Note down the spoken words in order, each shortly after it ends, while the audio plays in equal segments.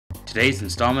Today's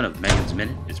installment of Meaghan's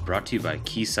Minute is brought to you by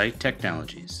Keysight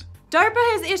Technologies. DARPA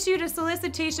has issued a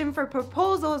solicitation for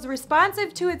proposals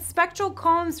responsive to its Spectral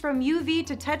Combs from UV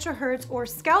to Terahertz or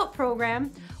SCOUT program,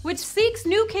 which seeks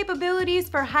new capabilities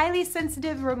for highly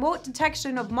sensitive remote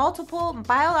detection of multiple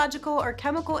biological or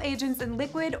chemical agents in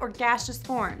liquid or gaseous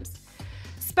forms.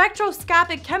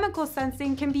 Spectroscopic chemical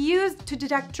sensing can be used to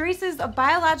detect traces of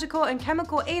biological and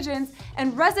chemical agents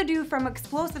and residue from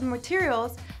explosive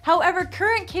materials. However,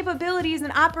 current capabilities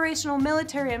in operational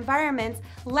military environments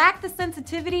lack the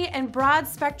sensitivity and broad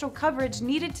spectral coverage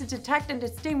needed to detect and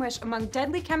distinguish among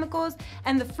deadly chemicals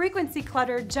and the frequency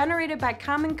clutter generated by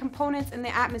common components in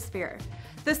the atmosphere.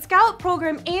 The SCOUT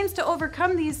program aims to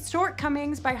overcome these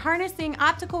shortcomings by harnessing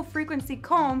optical frequency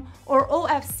comb, or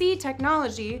OFC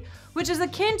technology, which is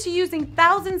akin to using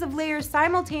thousands of layers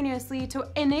simultaneously to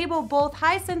enable both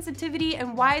high sensitivity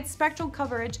and wide spectral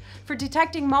coverage for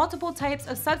detecting multiple types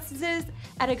of substances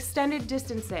at extended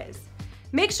distances.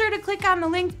 Make sure to click on the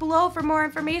links below for more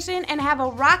information and have a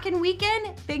rockin'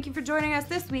 weekend. Thank you for joining us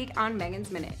this week on Meaghan's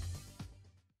Minute.